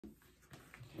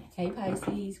Hey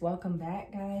Pisces, welcome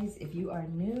back guys. If you are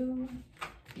new,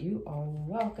 you are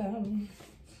welcome.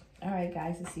 All right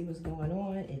guys, let's see what's going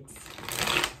on. It's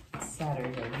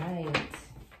Saturday night.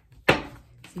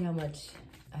 See how much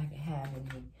I can have in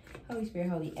me. Holy Spirit,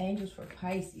 Holy Angels for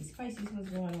Pisces. Pisces, what's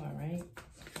going on, right?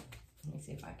 Let me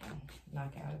see if I can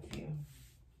knock out a few.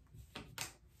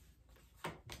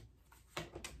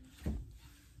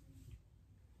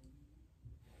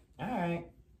 All right.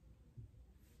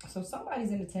 So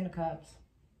somebody's in the 10 of Cups,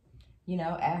 you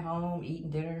know, at home, eating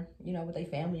dinner, you know, with their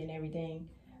family and everything.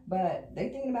 But they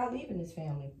thinking about leaving this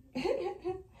family.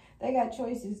 They got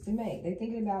choices to make. They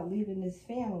thinking about leaving this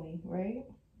family, right?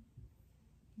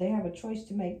 They have a choice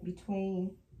to make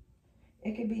between,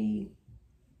 it could be,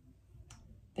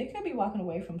 they could be walking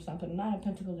away from something. Nine of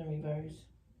Pentacles in reverse.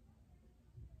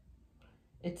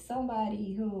 It's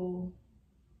somebody who,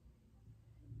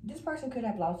 this person could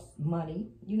have lost money,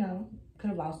 you know, could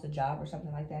have lost a job or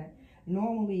something like that.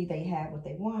 Normally they have what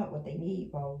they want, what they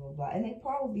need, blah, blah, blah. And they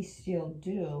probably still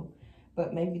do,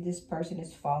 but maybe this person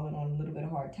is falling on a little bit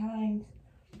of hard times.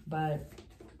 But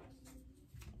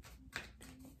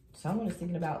someone is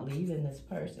thinking about leaving this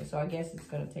person. So I guess it's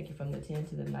going to take you from the 10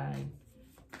 to the 9.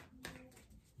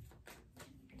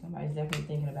 Somebody's definitely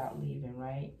thinking about leaving,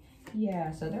 right?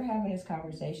 Yeah, so they're having this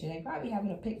conversation. They probably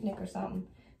having a picnic or something,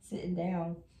 sitting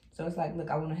down. So it's like, look,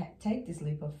 I want to take this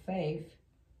leap of faith,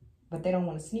 but they don't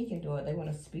want to sneak into it. They want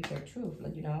to speak their truth,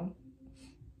 like, you know.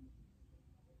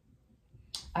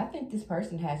 I think this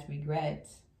person has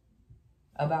regrets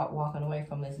about walking away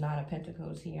from this Nine of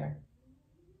Pentacles here.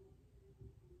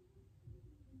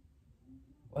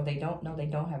 Or they don't know, they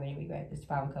don't have any regrets. It's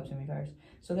Five of Cups in reverse.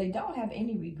 So they don't have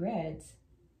any regrets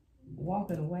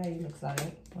walking away, looks like,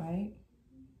 right?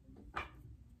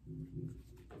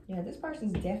 Yeah, this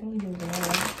person's definitely moving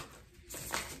on.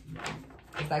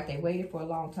 It's like they waited for a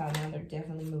long time. Now they're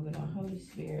definitely moving on. Holy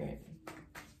Spirit.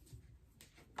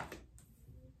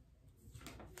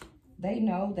 They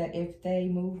know that if they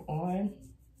move on,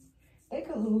 they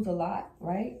could lose a lot,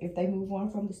 right? If they move on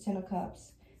from this 10 of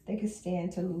Cups, they could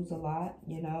stand to lose a lot,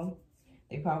 you know.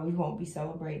 They probably won't be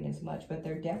celebrating as much, but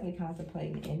they're definitely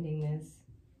contemplating ending this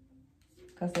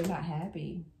because they're not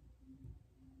happy.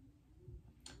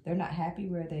 They're not happy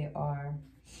where they are.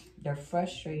 They're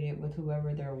frustrated with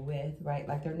whoever they're with, right?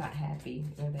 Like they're not happy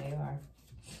where they are.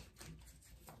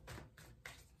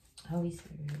 Holy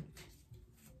Spirit.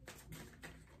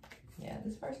 Yeah,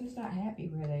 this person's not happy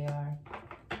where they are.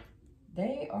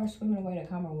 They are swimming away to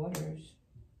calmer waters.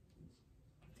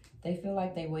 They feel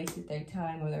like they wasted their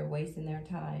time or they're wasting their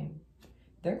time.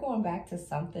 They're going back to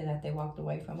something that they walked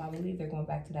away from. I believe they're going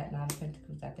back to that Nine of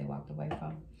Pentacles that they walked away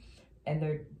from. And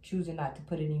they're choosing not to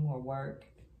put any more work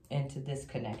into this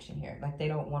connection here. Like they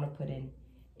don't want to put in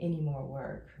any more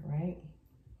work, right?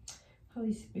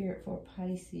 Holy Spirit for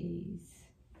Pisces.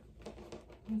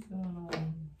 What's going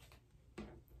on?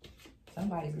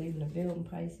 Somebody's leaving the building,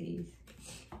 Pisces.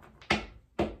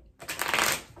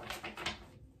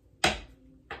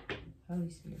 Holy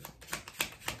Spirit.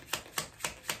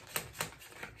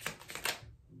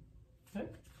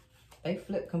 They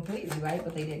flipped completely, right?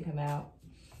 But they didn't come out.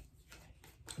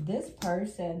 This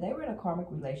person, they were in a karmic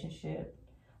relationship.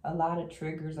 A lot of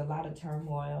triggers, a lot of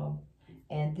turmoil.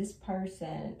 And this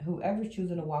person, whoever's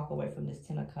choosing to walk away from this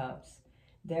 10 of Cups,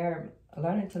 they're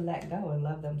learning to let go and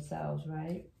love themselves,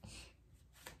 right?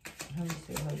 Holy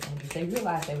Spirit, Holy Angels. They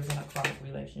realized they was in a karmic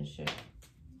relationship.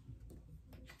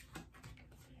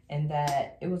 And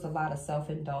that it was a lot of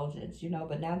self-indulgence, you know,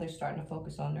 but now they're starting to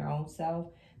focus on their own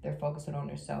self. They're focusing on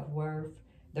their self-worth.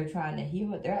 They're trying to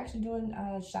heal it. They're actually doing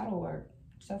shadow work,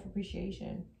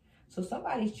 self-appreciation. So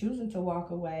somebody's choosing to walk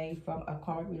away from a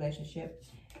karmic relationship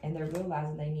and they're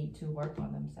realizing they need to work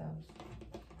on themselves.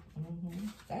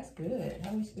 That's good.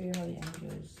 Holy Spirit, Holy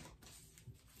Angels.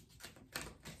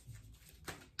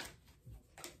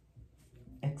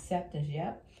 Acceptance,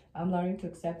 yep. I'm learning to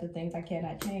accept the things I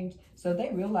cannot change. So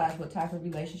they realize what type of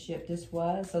relationship this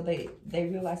was. So they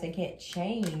realize they can't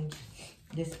change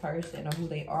this person or who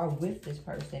they are with this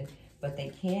person, but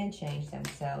they can change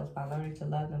themselves by learning to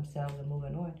love themselves and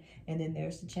moving on. And then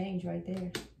there's the change right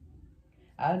there.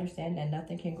 I understand that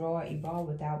nothing can grow or evolve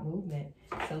without movement.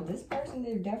 So this person,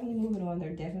 they're definitely moving on.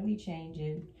 They're definitely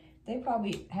changing. They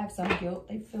probably have some guilt.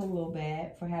 They feel a little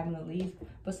bad for having to leave.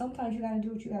 But sometimes you got to do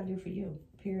what you got to do for you.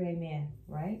 Period, amen,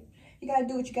 right? You got to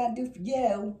do what you got to do for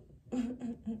you.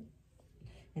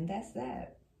 And that's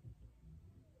that.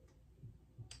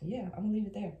 Yeah, I'm going to leave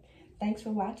it there. Thanks for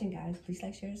watching, guys. Please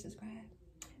like, share, and subscribe.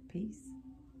 Peace.